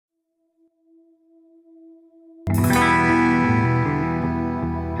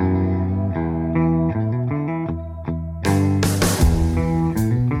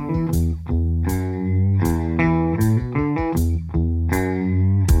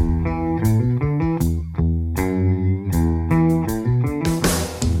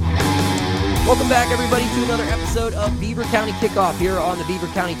Welcome back, everybody, to another episode of Beaver County Kickoff here on the Beaver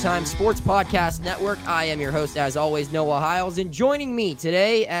County Times Sports Podcast Network. I am your host, as always, Noah Hiles, and joining me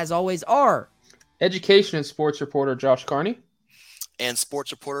today, as always, are education and sports reporter Josh Carney and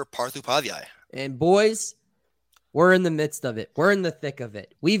sports reporter Parthu Pavyai. And boys, we're in the midst of it. We're in the thick of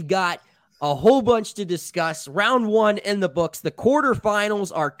it. We've got a whole bunch to discuss. Round one in the books. The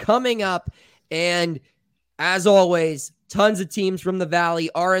quarterfinals are coming up, and as always, tons of teams from the Valley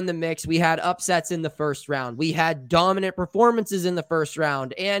are in the mix. We had upsets in the first round. We had dominant performances in the first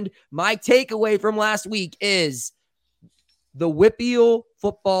round. And my takeaway from last week is the WPIAL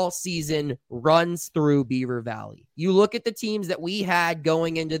football season runs through Beaver Valley. You look at the teams that we had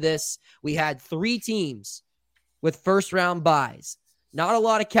going into this. We had 3 teams with first round buys. Not a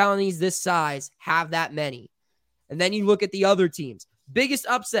lot of counties this size have that many. And then you look at the other teams. Biggest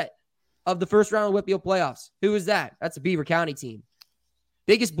upset of the first round of WPIAL playoffs. Who is that? That's a Beaver County team.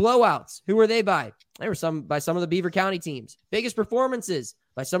 Biggest blowouts. Who were they by? They were by some of the Beaver County teams. Biggest performances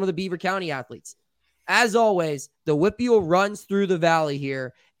by some of the Beaver County athletes. As always, the WPIAL runs through the Valley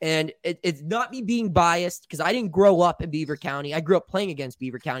here, and it's not me being biased because I didn't grow up in Beaver County. I grew up playing against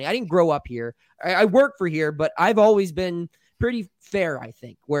Beaver County. I didn't grow up here. I work for here, but I've always been pretty fair, I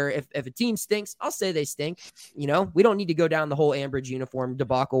think, where if a team stinks, I'll say they stink. You know, we don't need to go down the whole Ambridge uniform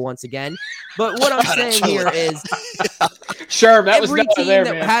debacle once again. But what I'm saying here is sure, that every was team there,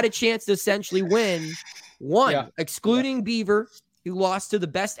 that man. had a chance to essentially win won, excluding Beaver, who lost to the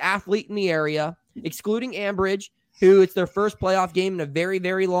best athlete in the area, excluding Ambridge, who it's their first playoff game in a very,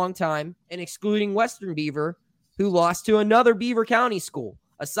 very long time, and excluding Western Beaver, who lost to another Beaver County school.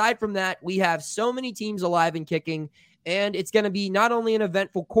 Aside from that, we have so many teams alive and kicking, and it's going to be not only an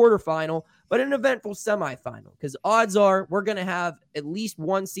eventful quarterfinal, but an eventful semifinal, because odds are we're going to have at least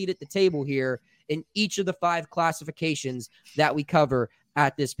one seat at the table here in each of the 5 classifications that we cover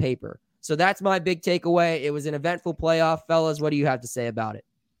at this paper. So that's my big takeaway. It was an eventful playoff. Fellas, what do you have to say about it?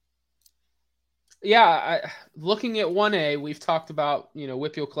 Yeah, looking at 1A, we've talked about,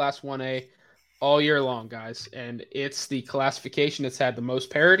 WPIAL Class 1A all year long, guys, and it's the classification that's had the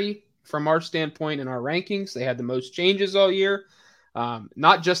most parity from our standpoint in our rankings. They had the most changes all year,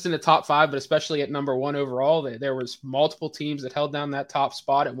 not just in the top 5, but especially at number 1 overall. There was multiple teams that held down that top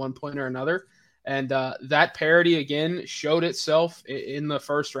spot at one point or another, and that parity again showed itself in the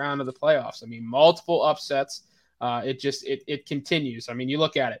first round of the playoffs. I mean, multiple upsets. It continues. I mean, you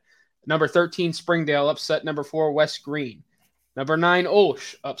look at it. Number 13, Springdale upset number 4, West Green. Number 9,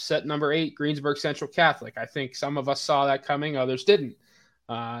 Olsh upset number 8, Greensburg Central Catholic. I think some of us saw that coming, others didn't.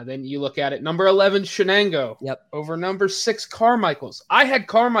 Then you look at it. Number 11, Shenango. Over number 6, Carmichael's. I had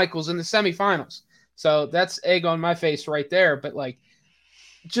Carmichael's in the semifinals. So that's egg on my face right there. But,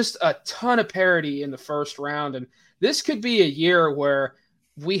 just a ton of parity in the first round. And this could be a year where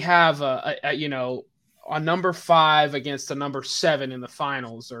we have, a number 5 against a number 7 in the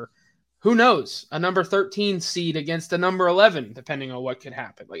finals, or who knows, a number 13 seed against a number 11, depending on what could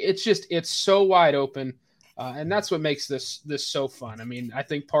happen. It's so wide open. And that's what makes this so fun. I mean, I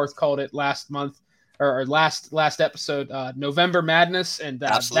think Parth called it last month or last episode, November Madness. And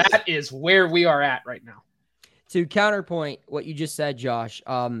that is where we are at right now. To counterpoint what you just said, Josh,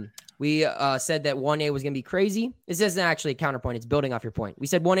 we said that 1A was going to be crazy. This isn't actually a counterpoint. It's building off your point. We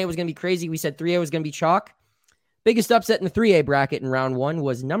said 1A was going to be crazy. We said 3A was going to be chalk. Biggest upset in the 3A bracket in round 1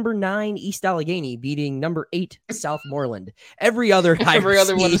 was number 9 East Allegheny beating number 8 South Moreland. Every other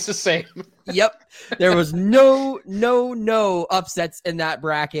one is the same. Yep. There was no upsets in that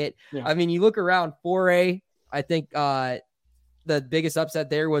bracket. Yeah. I mean, you look around 4A, I think the biggest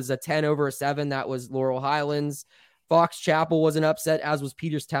upset there was a 10 over a 7. That was Laurel Highlands. Fox Chapel was an upset, as was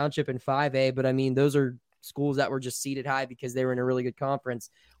Peters Township in 5A. But I mean, those are schools that were just seated high because they were in a really good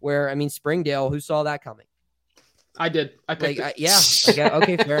conference. Where, I mean, Springdale, who saw that coming? I did. I picked it.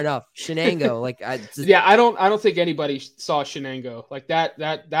 Okay, fair enough. Shenango, I don't think anybody saw Shenango.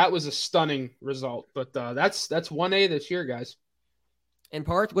 That was a stunning result. But that's 1A this year, guys. And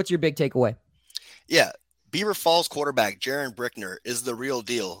Parth, what's your big takeaway? Yeah, Beaver Falls quarterback Jaron Brickner is the real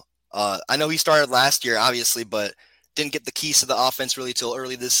deal. I know he started last year, obviously, but didn't get the keys to the offense really till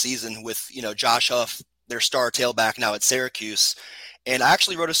early this season with Josh Huff, their star tailback now at Syracuse. And I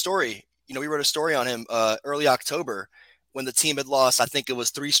actually wrote a story. We wrote a story on him early October when the team had lost. I think it was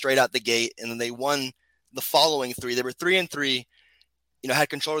 3 straight out the gate, and then they won the following 3. They were 3-3, had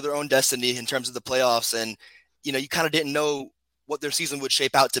control of their own destiny in terms of the playoffs. And, you kind of didn't know what their season would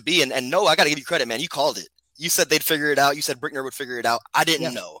shape out to be. And no, I got to give you credit, man. You called it. You said they'd figure it out. You said Brickner would figure it out. I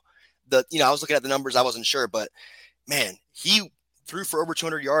didn't know. I was looking at the numbers. I wasn't sure, but man, he threw for over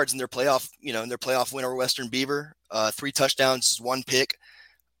 200 yards in their playoff win over Western Beaver, 3 touchdowns, 1 pick.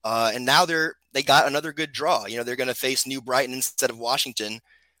 And now they're they got another good draw. You know, they're going to face New Brighton instead of Washington,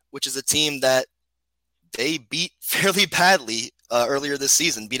 which is a team that they beat fairly badly earlier this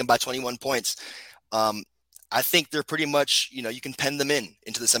season, beat them by 21 points. I think they're pretty much, you know, you can pen them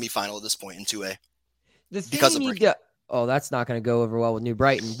into the semifinal at this point in 2A. The thing you need to, that's not going to go over well with New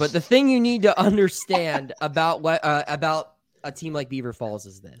Brighton. But the thing you need to understand about a team like Beaver Falls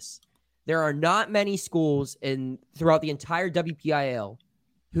is this: there are not many schools throughout the entire WPIL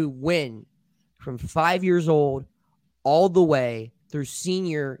who win from 5 years old all the way through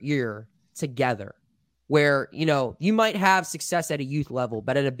senior year together. Where, you know, you might have success at a youth level,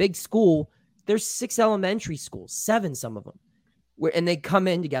 but at a big school, there's 6 elementary schools, 7, some of them, and they come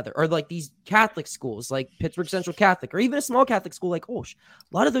in together. Or like these Catholic schools, like Pittsburgh Central Catholic, or even a small Catholic school like Olsh.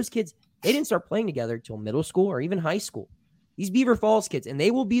 A lot of those kids, they didn't start playing together until middle school or even high school. These Beaver Falls kids, and they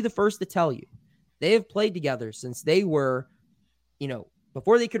will be the first to tell you, they have played together since they were, you know,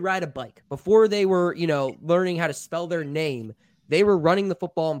 before they could ride a bike, before they were, you know, learning how to spell their name. They were running the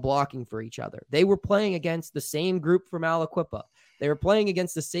football and blocking for each other. They were playing against the same group from Aliquippa. They were playing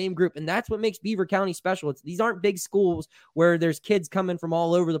against the same group, and that's what makes Beaver County special. These aren't big schools where there's kids coming from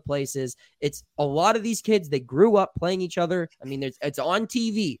all over the places. It's a lot of these kids, they grew up playing each other. I mean, it's on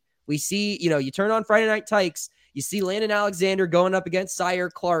TV. We see, you know, you turn on Friday Night Tykes, you see Landon Alexander going up against Sire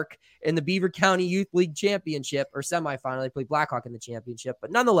Clark in the Beaver County Youth League Championship or semifinal. They play Blackhawk in the championship, but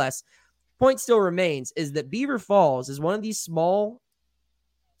nonetheless, point still remains is that Beaver Falls is one of these small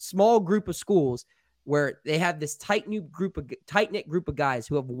group of schools where they have this tight-knit group of guys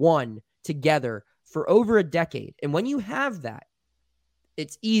who have won together for over a decade. And when you have that,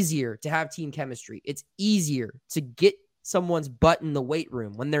 it's easier to have team chemistry. It's easier to get someone's butt in the weight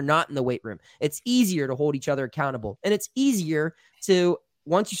room when they're not in the weight room. It's easier to hold each other accountable. And it's easier to,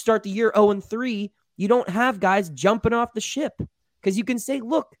 once you start the year 0-3, you don't have guys jumping off the ship because you can say,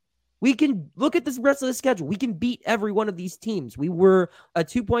 look, we can look at this rest of the schedule. We can beat every one of these teams. We were a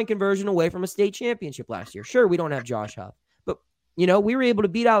 2-point conversion away from a state championship last year. Sure, we don't have Josh Huff, but, you know, we were able to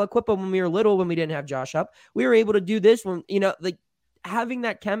beat Aliquippa when we were little, when we didn't have Josh Huff. We were able to do this when, you know, like having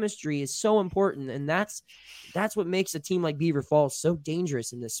that chemistry is so important. And that's what makes a team like Beaver Falls so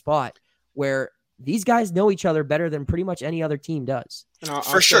dangerous in this spot where these guys know each other better than pretty much any other team does.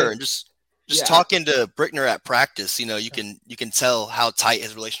 For sure. Just talking to Brickner at practice, you know, you can tell how tight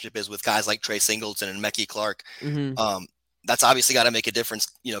his relationship is with guys like Trey Singleton and Mecky Clark. Mm-hmm. That's obviously got to make a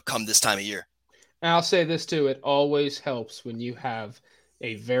difference, you know, come this time of year. And I'll say this too. It always helps when you have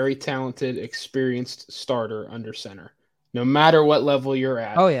a very talented, experienced starter under center, no matter what level you're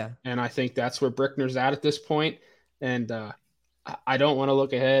at. Oh, yeah. And I think that's where Brickner's at this point. And I don't want to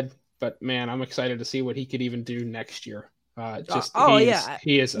look ahead, but man, I'm excited to see what he could even do next year.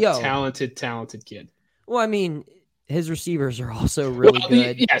 He is a talented kid. Well, I mean, his receivers are also really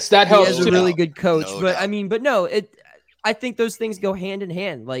good. Yes, that helps. He has a really good coach, I think those things go hand in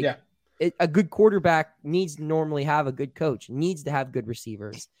hand. Like a good quarterback needs to normally have a good coach, needs to have good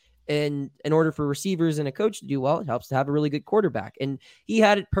receivers. And in order for receivers and a coach to do well, it helps to have a really good quarterback. And he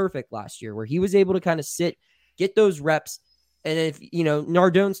had it perfect last year where he was able to kind of get those reps. And if, you know,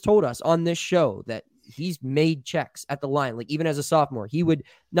 Nardone's told us on this show that he's made checks at the line. Like even as a sophomore, he would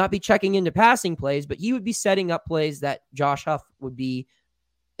not be checking into passing plays, but he would be setting up plays that Josh Huff would be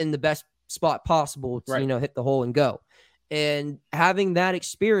in the best spot possible to, you know, hit the hole and go. And having that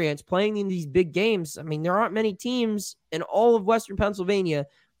experience playing in these big games, I mean, there aren't many teams in all of Western Pennsylvania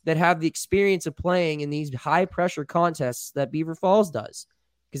that have the experience of playing in these high pressure contests that Beaver Falls does,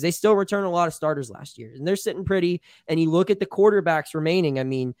 because they still return a lot of starters last year and they're sitting pretty. And you look at the quarterbacks remaining. I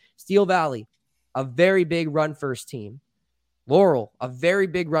mean, Steel Valley, a very big run first team. Laurel, a very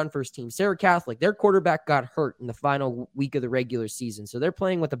big run first team. Sarah Catholic, their quarterback got hurt in the final week of the regular season, so they're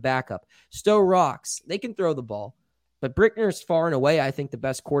playing with a backup. Stowe Rocks, they can throw the ball, but Brickner is far and away, I think, the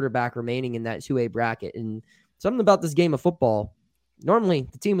best quarterback remaining in that 2A bracket. And something about this game of football, normally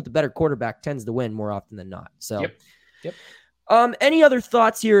the team with the better quarterback tends to win more often than not. So, Yep. Any other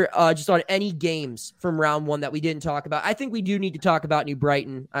thoughts here just on any games from round one that we didn't talk about? I think we do need to talk about New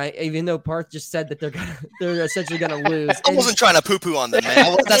Brighton. Even though Parth just said that they're essentially going to lose. I wasn't trying to poo-poo on them,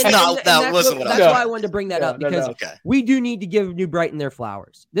 man. That's why I wanted to bring that up, because we do need to give New Brighton their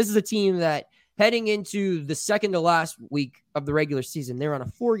flowers. This is a team that heading into the second to last week of the regular season, they're on a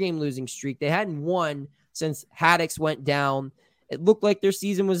 4-game losing streak. They hadn't won since Haddix went down. It looked like their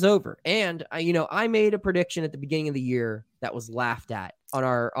season was over. And I made a prediction at the beginning of the year that was laughed at on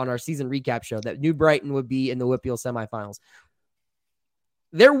our season recap show that New Brighton would be in the WPIAL semifinals.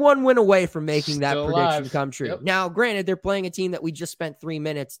 They're 1 win away from making that prediction come true. Yep. Now, granted, they're playing a team that we just spent 3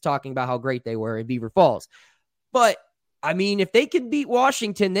 minutes talking about how great they were in Beaver Falls. But I mean, if they can beat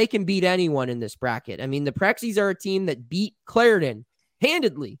Washington, they can beat anyone in this bracket. I mean, the Prexies are a team that beat Clarendon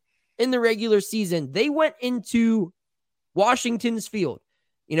handedly in the regular season. They went into Washington's field.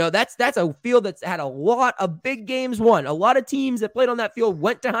 You know, that's a field that's had a lot of big games won. A lot of teams that played on that field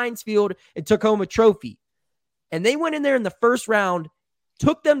went to Heinz Field and took home a trophy. And they went in there in the first round,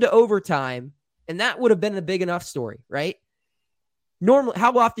 took them to overtime, and that would have been a big enough story, right? Normally,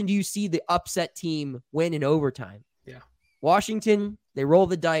 how often do you see the upset team win in overtime? Yeah. Washington, they roll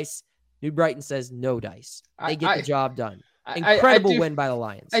the dice. New Brighton says no dice. They get the job done. Incredible win by the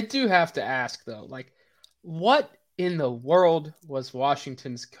Lions. I do have to ask, though, like, what in the world was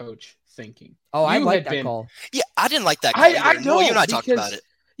Washington's coach thinking? Oh, I like that call. Yeah, I didn't like that call. I know. You and I talked about it.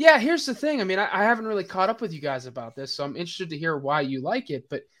 Yeah, here's the thing. I mean, I haven't really caught up with you guys about this, so I'm interested to hear why you like it.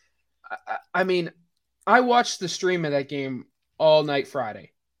 But, I mean, I watched the stream of that game all night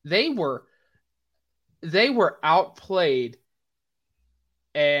Friday. They were outplayed,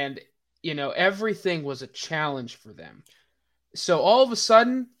 and, you know, everything was a challenge for them. So all of a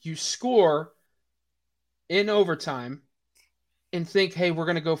sudden, you score in overtime and think, hey, we're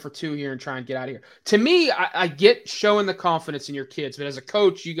going to go for 2 here and try and get out of here. To me, I get showing the confidence in your kids, but as a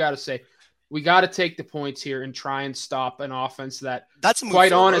coach, you got to say, we got to take the points here and try and stop an offense that's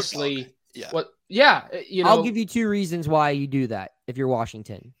quite honestly, you know. I'll give you 2 reasons why you do that if you're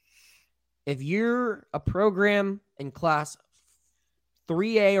Washington. If you're a program in class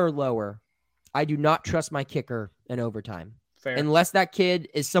 3A or lower, I do not trust my kicker in overtime. Fair. Unless that kid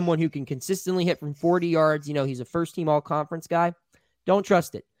is someone who can consistently hit from 40 yards, you know, he's a first-team all-conference guy, don't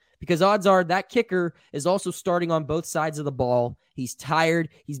trust it. Because odds are that kicker is also starting on both sides of the ball. He's tired.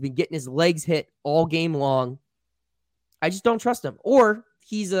 He's been getting his legs hit all game long. I just don't trust him. Or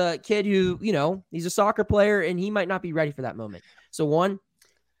he's a kid who, you know, he's a soccer player, and he might not be ready for that moment. So one,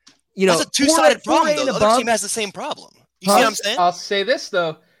 you know. That's a two-sided problem, though. The other team has the same problem. You see what I'm saying? I'll say this,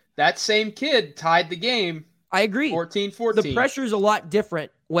 though. That same kid tied the game. I agree. 14-14. The pressure is a lot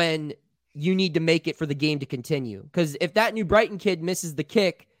different when you need to make it for the game to continue. Because if that New Brighton kid misses the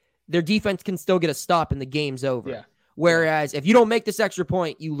kick, their defense can still get a stop and the game's over. Yeah. Whereas if you don't make this extra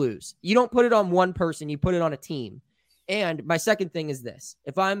point, you lose. You don't put it on one person, you put it on a team. And my second thing is this.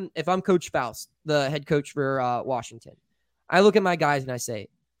 If I'm Coach Faust, the head coach for Washington, I look at my guys and I say,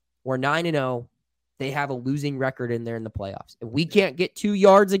 we're 9-0. They have a losing record in there in the playoffs. If we can't get 2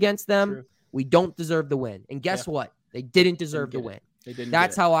 yards against them, we don't deserve the win. And guess what? They didn't deserve the win.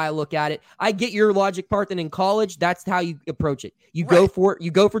 That's how I look at it. I get your logic part that in college, that's how you approach it. You go for it.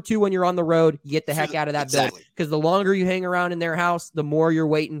 You go for 2 when you're on the road. You get the heck out of that building. Because the longer you hang around in their house, the more you're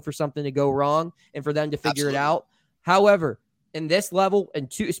waiting for something to go wrong and for them to figure it out. However, in this level,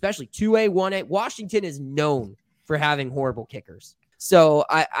 and especially 2A, 1A, Washington is known for having horrible kickers. So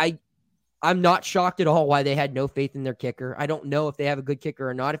I'm not shocked at all why they had no faith in their kicker. I don't know if they have a good kicker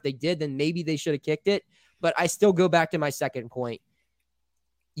or not. If they did, then maybe they should have kicked it. But I still go back to my second point.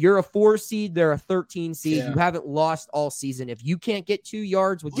 You're a 4 seed. They're a 13 seed. Yeah. You haven't lost all season. If you can't get 2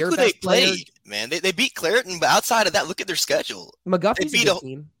 yards with your best player, man, they beat Clarendon. But outside of that, look at their schedule. McGuffey's a good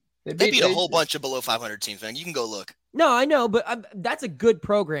team. They beat a whole bunch of below 500 teams, man. You can go look. No, I know, but that's a good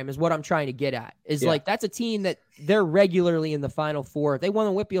program is what I'm trying to get at. Like, that's a team that they're regularly in the Final Four. They won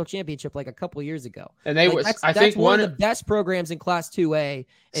the Whitfield Championship like a couple of years ago. And that's one of the best programs in Class 2A.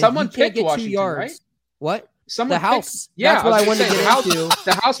 And someone picked Washington, 2 yards, right? What? Someone the house. Yeah, that's what I wanted to get into.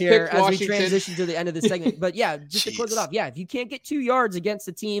 The house here picked as Washington. We transition to the end of the segment. But yeah, just to close it off. Yeah, if you can't get 2 yards against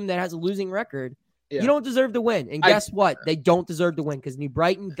a team that has a losing record, you don't deserve to win. And guess what? They don't deserve to win because New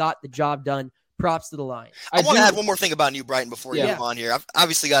Brighton got the job done. Props to the Lions. I want to add one more thing about New Brighton before you move on here. I've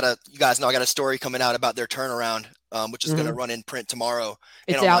obviously you guys know I got a story coming out about their turnaround, which is going to run in print tomorrow.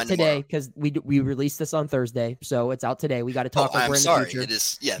 It's out today because we released this on Thursday, so it's out today. We got to talk. I'm sorry. It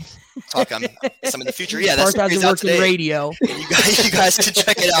is talk. I'm in the future. Yeah, that's out work today. In radio. You guys can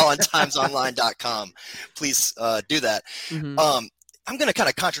check it out on timesonline.com. Please do that. Mm-hmm. I'm going to kind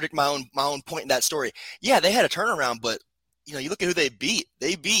of contradict my own point in that story. Yeah, they had a turnaround, but you look at who they beat.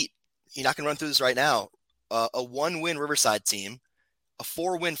 They beat. I can run through this right now. A 1-win Riverside team, a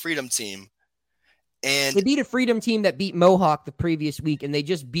 4-win Freedom team, and they beat a Freedom team that beat Mohawk the previous week, and they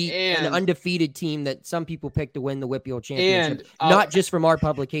just beat an undefeated team that some people picked to win the Whitfield Championship. Not just from our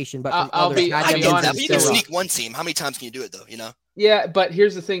publication, but from others. You can sneak one team. How many times can you do it, though? Yeah, but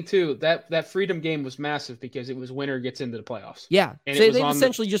here's the thing, too. That Freedom game was massive because it was winner gets into the playoffs. Yeah, and so they've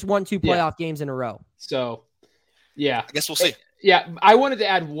essentially just won 2 playoff games in a row. So, yeah. I guess we'll see. Yeah, I wanted to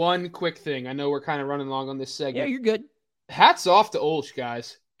add one quick thing. I know we're kind of running long on this segment. Yeah, you're good. Hats off to Olsh,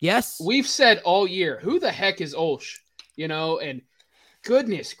 guys. Yes. We've said all year, who the heck is Olsh? And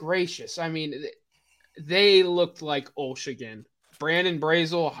goodness gracious. I mean, they looked like Olsh again. Brandon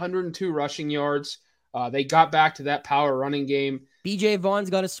Brazel, 102 rushing yards. They got back to that power running game. BJ Vaughn's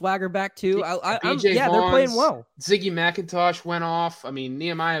got a swagger back too. BJ Vaughns, they're playing well. Ziggy McIntosh went off. I mean,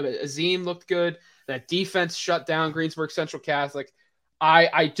 Nehemiah Azim looked good. That defense shut down Greensburg Central Catholic.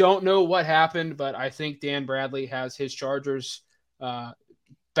 I don't know what happened, but I think Dan Bradley has his Chargers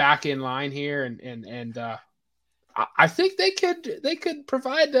back in line here, and I think they could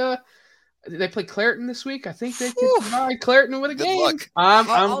provide. They play Clareton this week. I think they could provide Clareton with a game. Luck.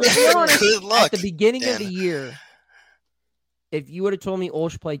 I'll be honest. Good luck. At the beginning of the year, if you would have told me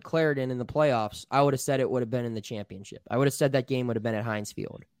Olsh played Clareton in the playoffs, I would have said it would have been in the championship. I would have said that game would have been at Heinz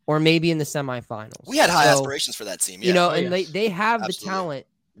Field or maybe in the semifinals. We had high aspirations for that team. Yeah. And they have the talent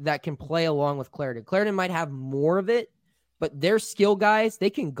that can play along with Clareton. Clareton might have more of it, but their skill guys,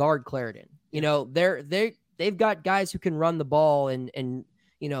 they can guard Clareton. They've got guys who can run the ball and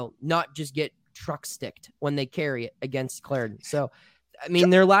not just get truck sticked when they carry it against Clareton. So, I mean,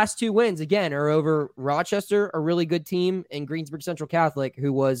 their last 2 wins, again, are over Rochester, a really good team, and Greensburg Central Catholic,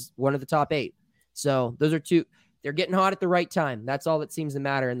 who was one of the top 8. So those are 2. They're getting hot at the right time. That's all that seems to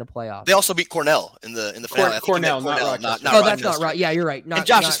matter in the playoffs. They also beat Cornell in the finale. Cornell, not Rochester. That's not right. Yeah, you're right. And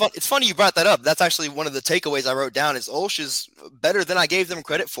Josh, it's funny you brought that up. That's actually one of the takeaways I wrote down is Olsh is better than I gave them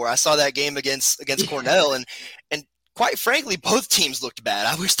credit for. I saw that game against Cornell, and quite frankly, both teams looked bad.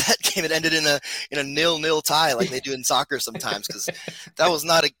 I wish that game had ended in a 0-0 tie like they do in soccer sometimes, because that was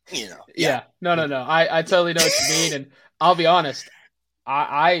not a. Yeah. No. I totally know what you mean, and I'll be honest.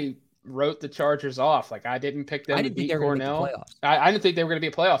 I wrote the Chargers off. Like, I didn't pick them to beat Cornell. I didn't think they were going to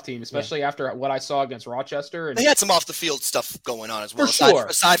be a playoff team, especially after what I saw against Rochester. And they had some off the field stuff going on as well,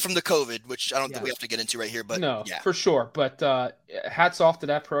 aside from the COVID, which I don't think we have to get into right here. But no, for sure. But hats off to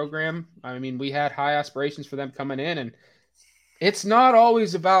that program. I mean, we had high aspirations for them coming in, and it's not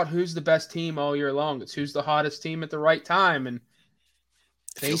always about who's the best team all year long. It's who's the hottest team at the right time, and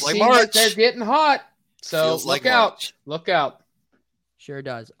they seem like they're getting hot. So look out. Look out. Sure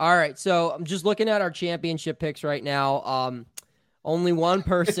does. All right, so I'm just looking at our championship picks right now. Only one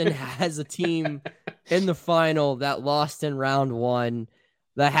person has a team in the final that lost in round 1.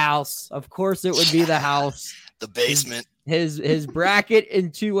 The House. Of course, it would be the House. The basement. His bracket in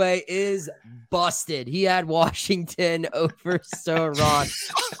 2A is busted. He had Washington over Ron.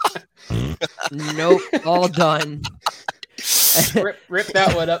 Nope, all done. Rip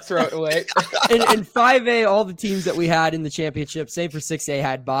that one up, throw it away. In 5A, all the teams that we had in the championship, same for 6A,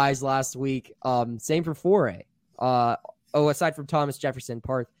 had buys last week. Same for 4A. Aside from Thomas Jefferson,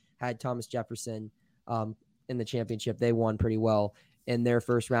 Parth had Thomas Jefferson in the championship. They won pretty well in their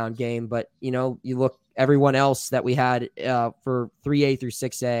first round game. But, you look, everyone else that we had for 3A through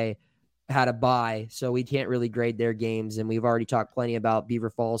 6A had a bye, so we can't really grade their games. And we've already talked plenty about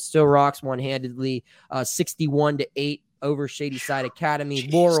Beaver Falls. Still rocks one-handedly, 61-8 over Shady Side Academy.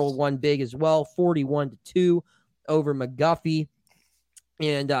 Jeez. Laurel won big as well, 41-2 over McGuffey.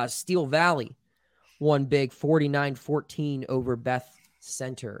 And Steel Valley won big, 49-14 over Beth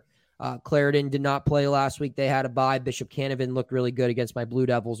Center. Clareton did not play last week. They had a bye. Bishop Canavan looked really good against my Blue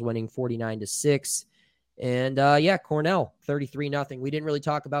Devils, winning 49-6. And Cornell, 33-0. We didn't really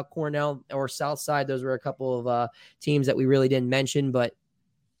talk about Cornell or Southside. Those were a couple of teams that we really didn't mention, but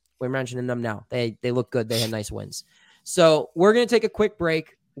we're mentioning them now. They look good. They had nice wins. So we're going to take a quick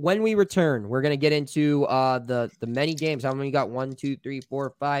break. When we return, we're going to get into the many games. How many you got? 1, 2, 3,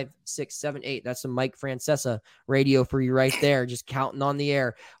 4, 5, 6, 7, 8. That's some Mike Francesa radio for you right there, just counting on the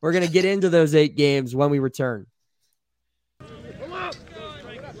air. We're going to get into those 8 games when we return. Come on,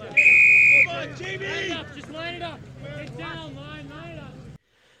 JB. Just line it up. Get down, line it up.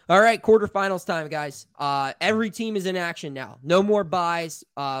 All right, quarterfinals time, guys. Every team is in action now. No more buys,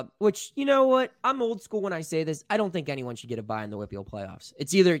 which, you know what? I'm old school when I say this. I don't think anyone should get a bye in the WPIAL playoffs.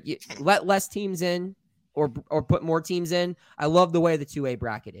 It's either you let less teams in or put more teams in. I love the way the 2A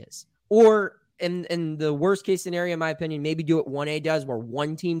bracket is. Or in the worst case scenario, in my opinion, maybe do what 1A does where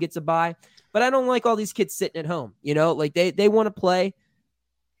one team gets a bye. But I don't like all these kids sitting at home. Like they want to play.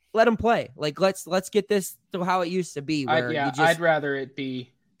 Let them play. Like let's get this to how it used to be. I'd rather it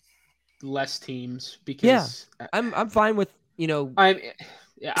be less teams because I'm fine with it's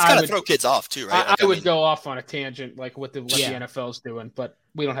gotta throw kids off too, right? I would go off on a tangent like what the NFL's doing, but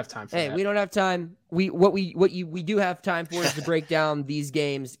we don't have time for that. We don't have time. We do have time for is to break down these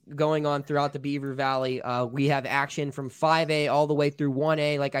games going on throughout the Beaver Valley. We have action from 5A all the way through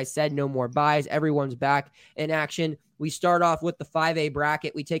 1A. Like I said, no more buys. Everyone's back in action. We start off with the 5A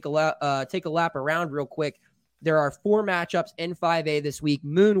bracket. We take a lap around real quick. there are 4 matchups in 5A this week: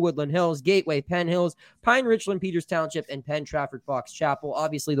 Moon, Woodland Hills, Gateway, Penn Hills, Pine Richland, Peters Township, and Penn Trafford Fox Chapel.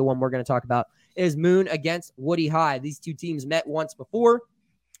 Obviously, the one we're going to talk about is Moon against Woody High. These two teams met once before.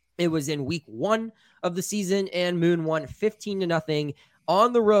 It was in week 1 of the season, and Moon won 15-0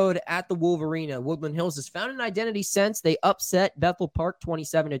 on the road at the Wolverina. Woodland Hills has found an identity since. They upset Bethel Park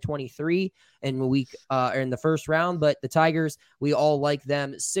 27-23 in the first round, but the Tigers, we all like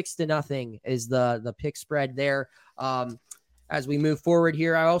them. 6-0 is the pick spread there. As we move forward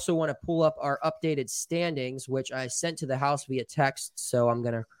here, I also want to pull up our updated standings, which I sent to the house via text. So I'm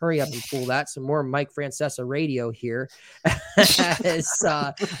going to hurry up and pull that. Some more Mike Francesa radio here. As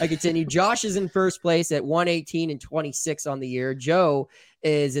I continue, Josh is in first place at 118-26 on the year. Joe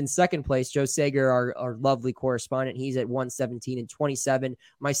is in second place. Joe Sager, our lovely correspondent, he's at 117-27.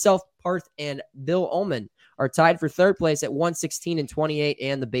 Myself, Parth, and Bill Ullman are tied for third place at 116-28,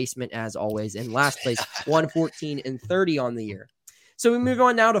 and the basement, as always, in last place, 114-30 on the year. So we move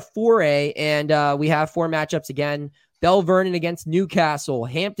on now to 4A, and we have 4 matchups again. Bell Vernon against Newcastle,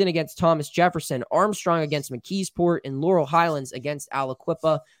 Hampton against Thomas Jefferson, Armstrong against McKeesport, and Laurel Highlands against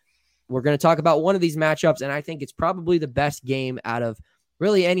Aliquippa. We're going to talk about one of these matchups, and I think it's probably the best game out of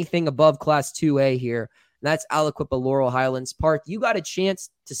really anything above Class 2A here, and that's Aliquippa Laurel Highlands. Parth, you got a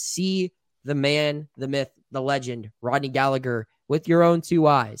chance to see the man, the myth, the legend, Rodney Gallagher, with your own 2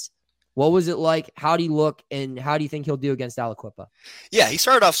 eyes. What was it like? How do you look, and how do you think he'll do against Aliquippa? Yeah, he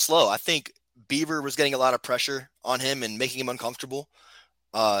started off slow. I think Beaver was getting a lot of pressure on him and making him uncomfortable.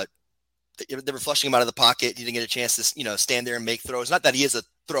 They were flushing him out of the pocket. He didn't get a chance to, stand there and make throws. Not that he is a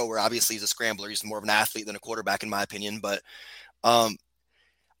thrower. Obviously, he's a scrambler. He's more of an athlete than a quarterback, in my opinion. But I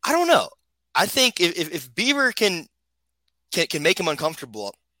don't know. I think if Beaver can make him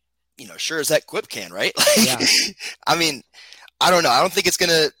uncomfortable, sure as heck Quip can, right? Yeah. I mean, I don't know. I don't think it's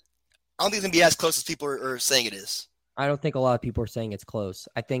gonna be as close as people are saying it is. I don't think a lot of people are saying it's close.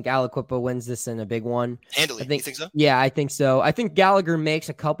 I think Aliquippa wins this in a big one. Handily. You think so? Yeah, I think so. I think Gallagher makes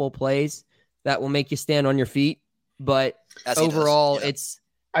a couple plays that will make you stand on your feet, but overall, yeah.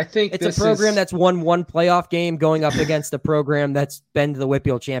 I think it's a program that's won 1 playoff game going up against a program that's been to the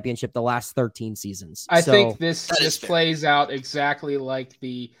Whippeal Championship the last 13 seasons. I think this plays out exactly like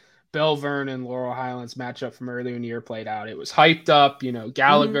the Bell Vernon Laurel Highlands matchup from earlier in the year played out. It was hyped up,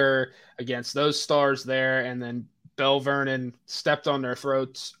 Gallagher against those stars there, and then Bell Vernon stepped on their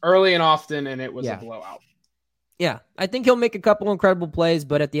throats early and often, and it was a blowout. Yeah, I think he'll make a couple incredible plays,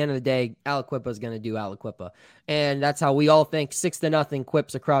 but at the end of the day, Aliquippa is going to do Aliquippa. And that's how we all think. 6-0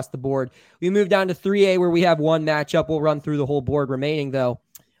 Quips across the board. We move down to 3A where we have 1 matchup. We'll run through the whole board remaining, though.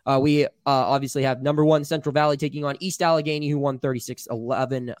 We obviously have number 1 Central Valley taking on East Allegheny, who won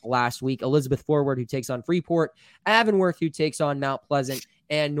 36-11 last week. Elizabeth Forward, who takes on Freeport. Avonworth, who takes on Mount Pleasant.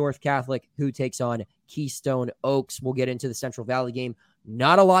 And North Catholic, who takes on Keystone Oaks. We'll get into the Central Valley game.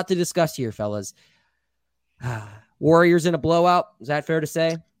 Not a lot to discuss here, fellas. Warriors in a blowout. Is that fair to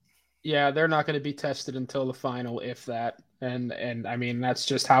say? Yeah, they're not going to be tested until the final, if that. And I mean, that's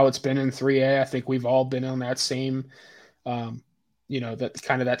just how it's been in 3A. I think we've all been on that same,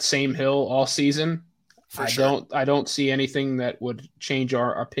 that same hill all season. I don't see anything that would change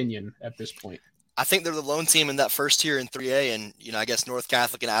our opinion at this point. I think they're the lone team in that first tier in 3A, and I guess North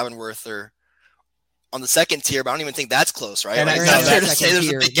Catholic and Avonworth are on the second tier, but I don't even think that's close, right? And like,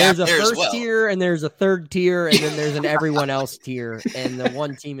 there's a first tier, and there's a third tier, and then there's an everyone else tier. And the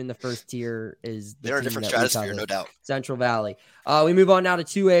one team in the first tier is they're a different stratosphere, no doubt. Central Valley. We move on now to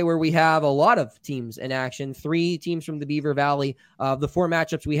 2A, where we have a lot of teams in action. 3 teams from the Beaver Valley. The 4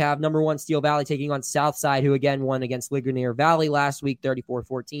 matchups we have: number 1 Steel Valley taking on Southside, who again won against Ligonier Valley last week,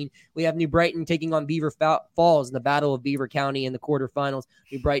 34-14. We have New Brighton taking on Beaver Falls in the Battle of Beaver County in the quarterfinals.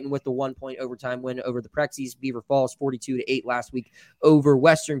 New Brighton with the 1-point overtime win over the Prexies. Beaver Falls 42-8 last week over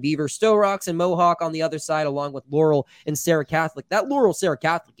Western Beaver. Stowe Rocks and Mohawk on the other side, along with Laurel and Sarah Catholic. That Laurel-Sarah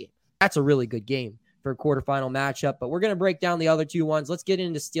Catholic game, that's a really good game for a quarterfinal matchup, but we're going to break down the other 2 ones. Let's get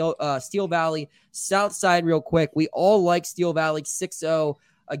into Steel Valley Southside real quick. We all like Steel Valley 6-0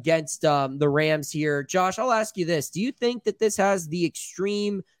 against the Rams here. Josh, I'll ask you this. Do you think that this has the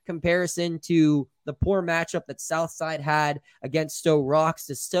extreme comparison to the poor matchup that Southside had against Stowe Rocks?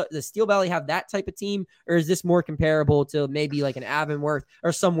 Does Steel Valley have that type of team, or is this more comparable to maybe like an Avonworth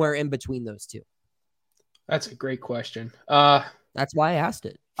or somewhere in between those 2? That's a great question. That's why I asked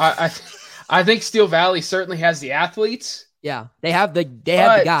it. I think Steel Valley certainly has the athletes. Yeah, they have the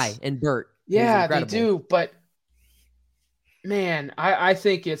guy in Burt. Yeah, they do. But man, I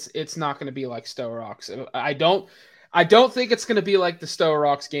think it's not going to be like Stowe Rocks. I don't think it's going to be like the Stowe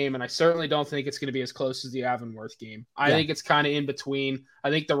Rocks game, and I certainly don't think it's going to be as close as the Avonworth game. I think it's kind of in between. I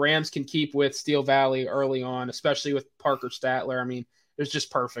think the Rams can keep with Steel Valley early on, especially with Parker Statler. I mean, it was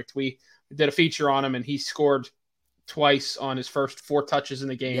just perfect. We did a feature on him, and he scored twice on his first 4 touches in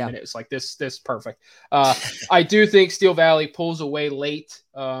the game, and it was like this perfect. I do think Steel Valley pulls away late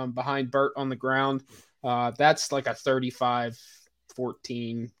behind Burt on the ground. That's like a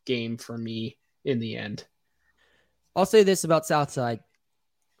 35-14 game for me in the end. I'll say this about Southside.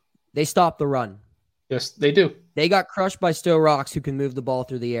 They stopped the run. Yes, they do. They got crushed by Stowe Rocks, who can move the ball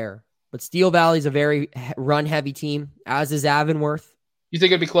through the air. But Steel Valley's a very run-heavy team, as is Avonworth. You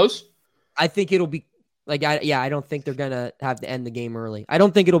think it'll be close? I think it'll be I don't think they're going to have to end the game early. I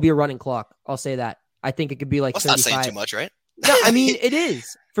don't think it'll be a running clock. I'll say that. I think it could be like 35. That's not saying too much, right? No, I mean, it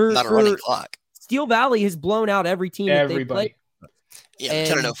is. Not a running clock. Steel Valley has blown out every team that they play. Yeah, we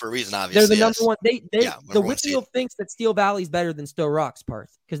kind of know for a reason, obviously. They're the number one. The Whitfield thinks that Steel Valley's better than Stowe Rocks,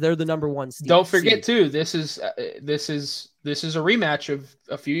 Parth, because they're the number one. Don't forget too. This is a rematch of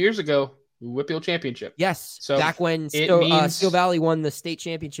a few years ago, Whitfield Championship. Yes, so back when Steel Valley won the state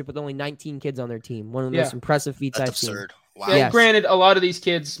championship with only 19 kids on their team. One of the most impressive feats I've seen. Absurd. Wow. Yeah, granted, a lot of these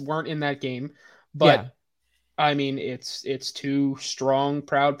kids weren't in that game, but I mean, it's 2 strong,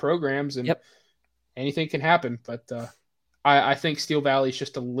 proud programs, and anything can happen. But I think Steel Valley is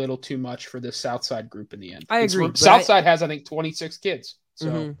just a little too much for this Southside group in the end. I agree. Southside has, I think, 26 kids.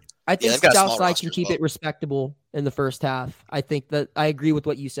 So I think Southside can keep it respectable in the first half. I think that I agree with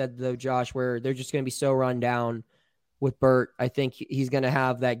what you said, though, Josh, where they're just going to be so run down with Burt. I think he's going to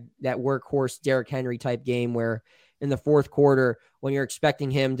have that workhorse Derrick Henry type game where in the fourth quarter, when you're expecting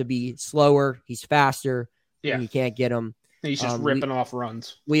him to be slower, he's faster, and you can't get him. He's just ripping off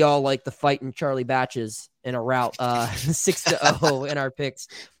runs. We all like the fight in Charlie Batches in a route, 6-0 in our picks.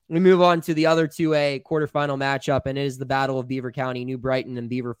 We move on to the other 2A quarterfinal matchup, and it is the Battle of Beaver County. New Brighton and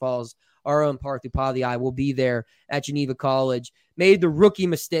Beaver Falls. Our own Parth Upadhyay will be there at Geneva College. Made the rookie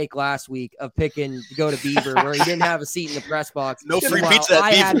mistake last week of picking to go to Beaver, where he didn't have a seat in the press box. No free pizza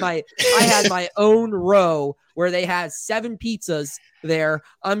at Beaver. I had my own row where they had 7 pizzas there.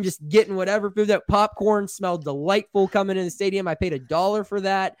 I'm just getting whatever food. That popcorn smelled delightful coming in the stadium. I paid $1 for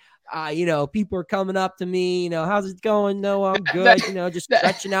that. People are coming up to me, how's it going? No, I'm good. Just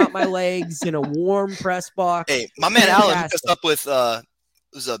stretching out my legs in a warm press box. Hey, my man Alan hooked us up with it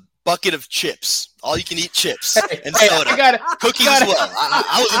was a bucket of chips, all you can eat chips and soda, cookies as well.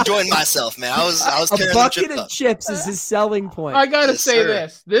 I was enjoying myself, man. I was carrying a bucket of chips is his selling point. I gotta say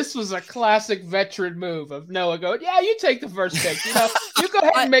this was a classic veteran move of Noah going, you take the first pick. You go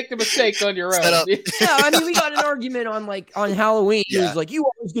ahead and make the mistake on your own. We got an argument on Halloween. He was like, you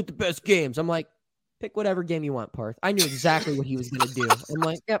always get the best games. I'm like, pick whatever game you want, Parth. I knew exactly what he was going to do. I'm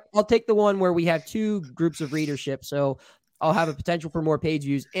like, yep, I'll take the one where we have 2 groups of readership. So I'll have a potential for more page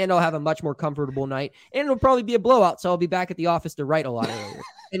views, and I'll have a much more comfortable night. And it'll probably be a blowout, so I'll be back at the office to write a lot earlier.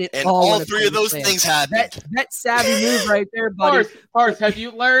 And all 3 of those things happened. That savvy move right there, buddy. Parth, have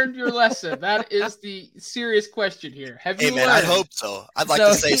you learned your lesson? That is the serious question here. Have you learned? I hope so. I'd like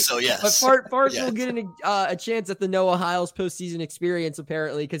to say so, yes. But Parth will get a chance at the Noah Hiles postseason experience,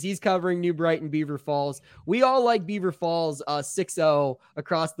 apparently, because he's covering New Brighton, Beaver Falls. We all like Beaver Falls 6-0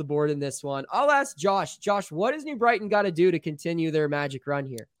 across the board in this one. I'll ask Josh. Josh, what has New Brighton got to do to continue their magic run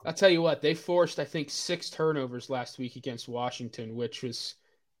here? I'll tell you what, they forced, I think, 6 turnovers last week against Washington, which was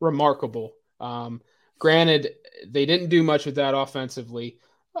remarkable. Granted, they didn't do much with that offensively.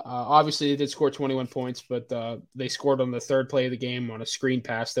 Obviously, they did score 21 points, but they scored on the 3rd play of the game on a screen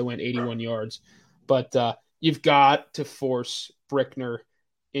pass that went 81 yards. But you've got to force Brickner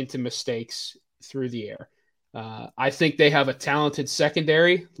into mistakes through the air. I think they have a talented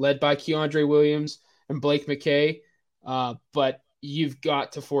secondary led by Keandre Williams and Blake McKay, but you've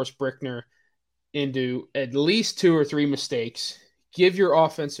got to force Brickner into at least 2 or 3 mistakes. Give your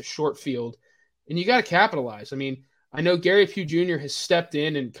offense a short field, and you got to capitalize. I mean, I know Gary Pugh Jr. has stepped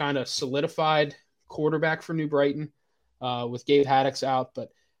in and kind of solidified quarterback for New Brighton with Gabe Haddocks out, but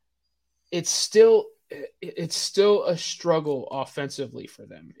it's still a struggle offensively for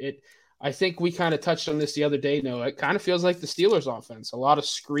them. I think we kind of touched on this the other day. No, it kind of feels like the Steelers' offense. A lot of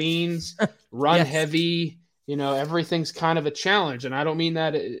screens, run heavy. Everything's kind of a challenge, and I don't mean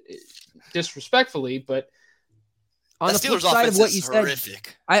that disrespectfully, but on the flip side of what you said,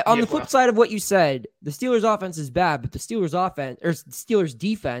 the flip side of what you said, the Steelers' offense is bad, but the Steelers'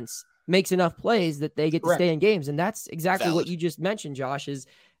 defense makes enough plays that they get to stay in games, and that's exactly what you just mentioned, Josh. Is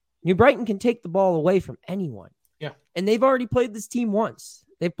New Brighton can take the ball away from anyone, and they've already played this team once.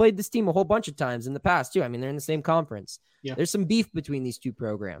 They've played this team a whole bunch of times in the past too. I mean, they're in the same conference. There's some beef between these 2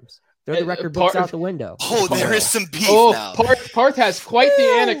 programs. Throw the record books out the window. Oh, there is some beef now. Parth has quite the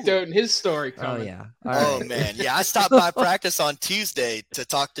anecdote in his story coming. Oh, yeah. Man. Yeah, I stopped by practice on Tuesday to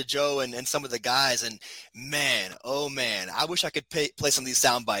talk to Joe and some of the guys. And, man, I wish I could play some of these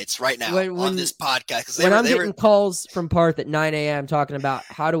sound bites right now on this podcast. When I'm getting calls from Parth at 9 a.m. talking about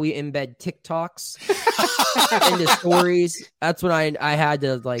how do we embed TikToks into stories, that's when I had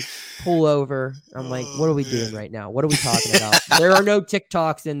to, like, pull over. I'm like, what are we doing right now? What are we talking about? There are no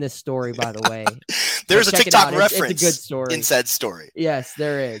TikToks in this story, by the way. There's a TikTok reference it's a good story. in said story. Yes,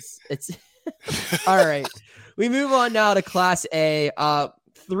 there is. It's all right. We move on now to Class A.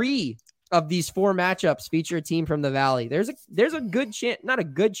 3 of these 4 matchups feature a team from the Valley. There's a good chance, not a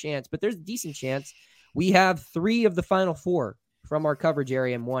good chance, but there's a decent chance. We have 3 of the final 4 from our coverage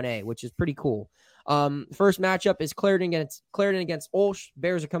area in 1A, which is pretty cool. First matchup is Clarendon against Olsh.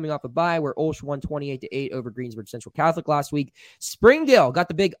 Bears are coming off a bye where Olsh won 28-8 over Greensburg Central Catholic last week. Springdale got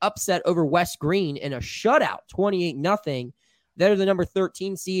the big upset over West Green in a shutout, 28-0. They're the number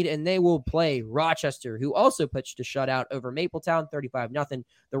 13 seed, and they will play Rochester, who also pitched a shutout over Mapletown, 35-0.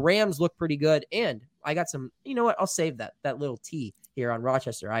 The Rams look pretty good, and I got some, you know what, I'll save that little T here on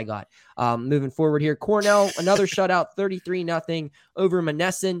Rochester I got. Moving forward here, Cornell, another shutout, 33-0 over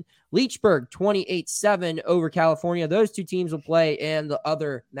Monessen. Leechburg, 28-7 over California. Those 2 teams will play, and the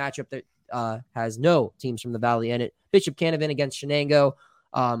other matchup that has no teams from the Valley in it, Bishop Canevin against Shenango.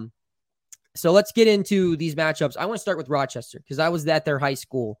 So let's get into these matchups. I want to start with Rochester because I was at their high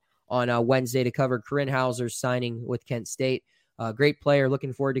school on Wednesday to cover Corinne Hauser's signing with Kent State. Great player.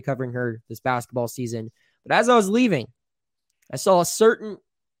 Looking forward to covering her this basketball season. But as I was leaving, I saw a certain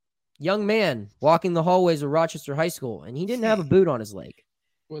young man walking the hallways of Rochester High School, and he didn't have a boot on his leg.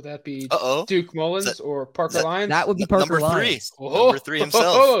 Would that be Duke Mullins or Parker Lyons? That would be Parker Lyons. Number 3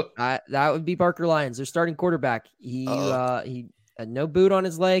 himself. That would be Parker Lyons. Their starting quarterback. He had no boot on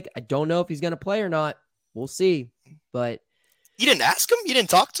his leg. I don't know if he's going to play or not. We'll see. But you didn't ask him? You didn't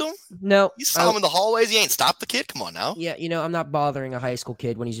talk to him? No. You saw him in the hallways? You ain't stopped the kid? Come on now. Yeah, I'm not bothering a high school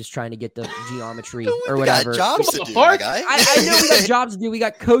kid when he's just trying to get the geometry or whatever. We got jobs to do, my guy. I know we got jobs to do. We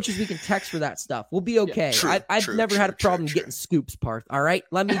got coaches we can text for that stuff. We'll be okay. Yeah, I've never had a problem getting scoops, Parth. All right?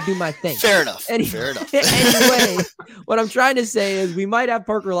 Let me do my thing. Fair enough. Anyway, what I'm trying to say is we might have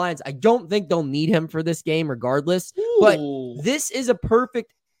Parker Lyons. I don't think they'll need him for this game regardless. Ooh. But this is a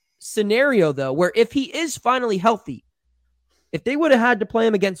perfect scenario, though, where if he is finally healthy, if they would have had to play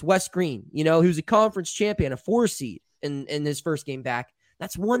him against West Green, who's a conference champion, a 4 seed in his first game back,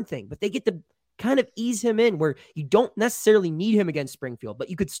 that's one thing. But they get to kind of ease him in where you don't necessarily need him against Springfield, but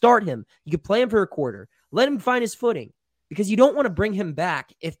you could start him. You could play him for a quarter. Let him find his footing because you don't want to bring him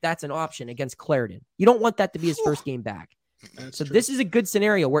back if that's an option against Clarendon. You don't want that to be his first game back. So this is a good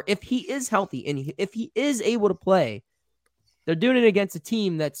scenario where if he is healthy and if he is able to play, they're doing it against a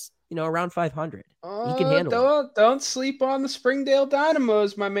team that's around 500. He can handle it. Don't sleep on the Springdale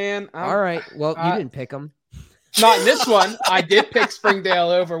Dynamos, my man. All right. Well, you didn't pick them. Not in this one. I did pick Springdale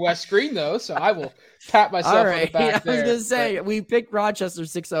over West Green, though, so I will pat myself on the back there. I was going to say, we picked Rochester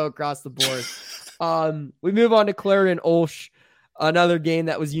 6-0 across the board. We move on to Clarendon Olsh, another game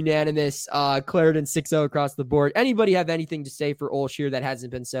that was unanimous. Clarendon 6-0 across the board. Anybody have anything to say for Olsh here that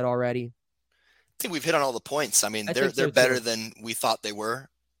hasn't been said already? I think we've hit on all the points. I mean, they're better than we thought they were.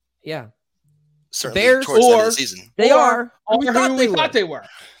 Yeah. Certainly Bears towards the end of the season. They are. We thought they were.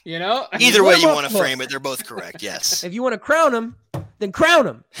 Either way you want to frame it, they're both correct. Yes. If you want to crown them, then crown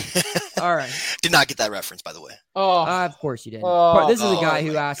them. All right. Did not get that reference, by the way. Of course you did. This is a guy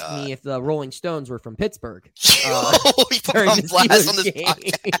who asked me if the Rolling Stones were from Pittsburgh. He put on blast on this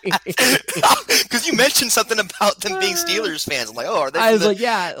podcast. Because you mentioned something about them being Steelers fans. I'm like, are they? I was like,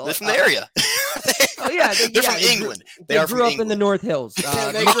 yeah. They're from the area. They're from England. They grew up in the North Hills.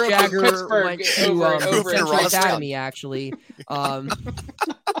 They grew up in Pittsburgh went to Central Academy, actually.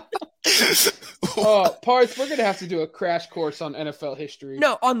 Parth, we're gonna have to do a crash course on NFL history.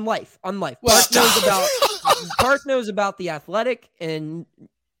 No, on life. Well, Parth knows about the Athletic and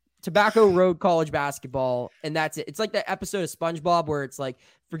Tobacco Road College basketball, and that's it. It's like that episode of SpongeBob where it's like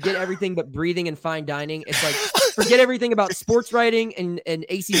forget everything but breathing and fine dining. It's like forget everything about sports writing and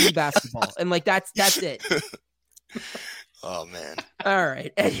ACC basketball, and like that's it. Oh man. All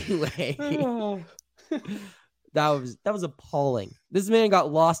right. Anyway. That was appalling. This man got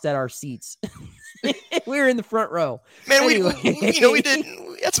lost at our seats. We were in the front row. Man, anyway. we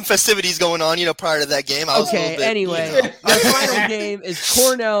had some festivities going on, prior to that game. Our final game is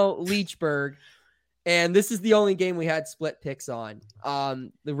Cornell Leechburg, and this is the only game we had split picks on.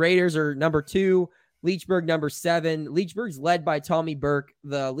 The Raiders are number 2, Leechburg number 7. Leechburg's led by Tommy Burke,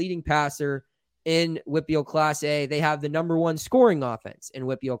 the leading passer, in WPIAL Class A. They have the number 1 scoring offense in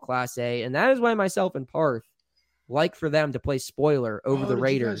WPIAL Class A. And that is why myself and Parth like for them to play spoiler over the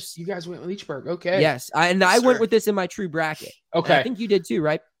Raiders. You guys went with Leechburg. Okay. Yes. I went with this in my true bracket. Okay. And I think you did too,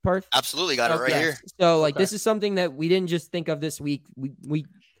 right, Parth? Absolutely. Got it right here. So this is something that we didn't just think of this week.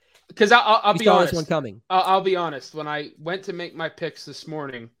 Because I'll be honest. This one coming. I'll be honest. When I went to make my picks this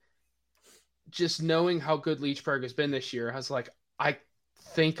morning, just knowing how good Leechburg has been this year, I was like, I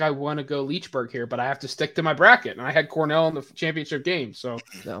think I want to go Leechburg here, but I have to stick to my bracket. And I had Cornell in the championship game. So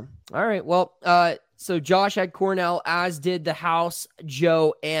all right. Well, so Josh had Cornell, as did the house,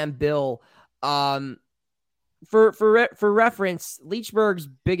 Joe and Bill. For reference, Leechburg's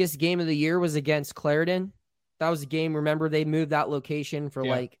biggest game of the year was against Clarendon. That was a game. Remember, they moved that location for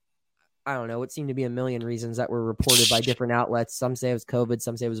I don't know. It seemed to be a million reasons that were reported by different outlets. Some say it was COVID.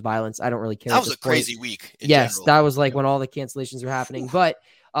 Some say it was violence. I don't really care. That was a crazy week. Yes, that was when all the cancellations were happening. But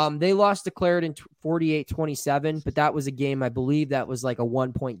they lost to Clarendon 48-27. But that was a game, I believe, that was like a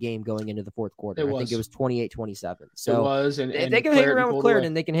 1-point game going into the fourth quarter. I think it was 28-27. So it was. And if they can hang around with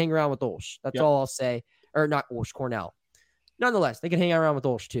Clarendon, they can hang around with Olsh. That's all I'll say. Or not Olsh, Cornell. Nonetheless, they can hang around with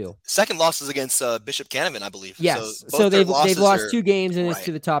Olsh too. Second loss is against Bishop Canavan, I believe. Yes. So they've lost 2 games, and it's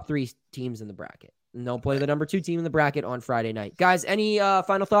to the top 3 teams in the bracket. And they'll play the number 2 team in the bracket on Friday night. Guys, any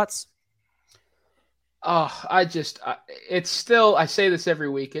final thoughts? It's still, I say this every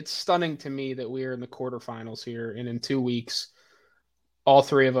week, it's stunning to me that we are in the quarterfinals here, and in 2 weeks, all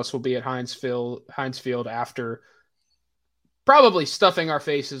 3 of us will be at Heinz Field after probably stuffing our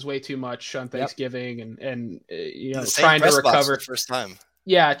faces way too much on Thanksgiving and trying to recover first time.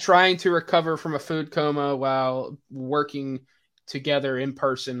 Yeah, trying to recover from a food coma while working together in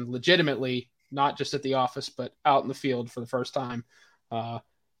person, legitimately, not just at the office, but out in the field for the first time.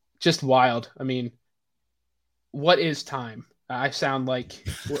 Just wild. I mean, what is time? I sound like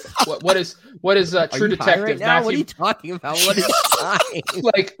what is True Detective? Right now? What are you talking about? What is time?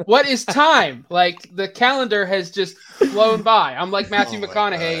 Like, what is time? Like, the calendar has just flown by. I'm like Matthew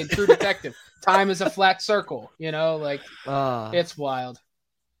McConaughey in True Detective. Time is a flat circle. It's wild.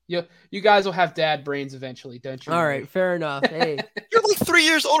 You guys will have dad brains eventually, don't you? All right, fair enough. Hey, you're like 3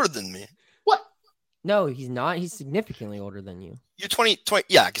 years older than me. What? No, he's not. He's significantly older than you. You're 20.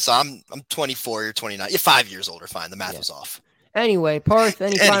 Yeah, because I'm 24. You're 29. You're 5 years older. Fine, the math was off. Anyway, Parth,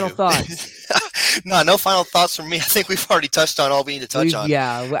 any final thoughts? No final thoughts from me. I think we've already touched on all we need to touch on.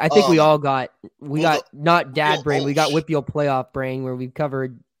 Yeah, I think we got not dad brain. We got WPIAL playoff brain, where we've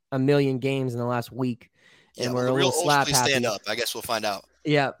covered a million games in the last week, and we're a little slap happy. Stand up. I guess we'll find out.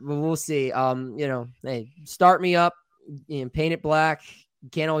 Yeah, we'll see. Hey, start me up and paint it black. You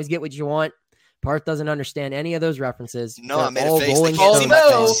can't always get what you want. Parth doesn't understand any of those references. No, I made a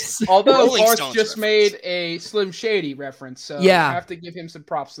face. Although Parth just made a Slim Shady reference, so I have to give him some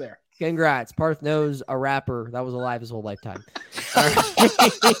props there. Congrats. Parth knows a rapper that was alive his whole lifetime.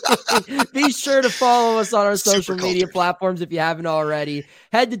 Be sure to follow us on our social media platforms if you haven't already.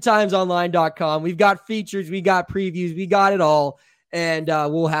 Head to timesonline.com. We've got features, we got previews, we got it all. And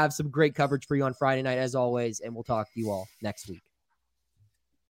we'll have some great coverage for you on Friday night, as always. And we'll talk to you all next week.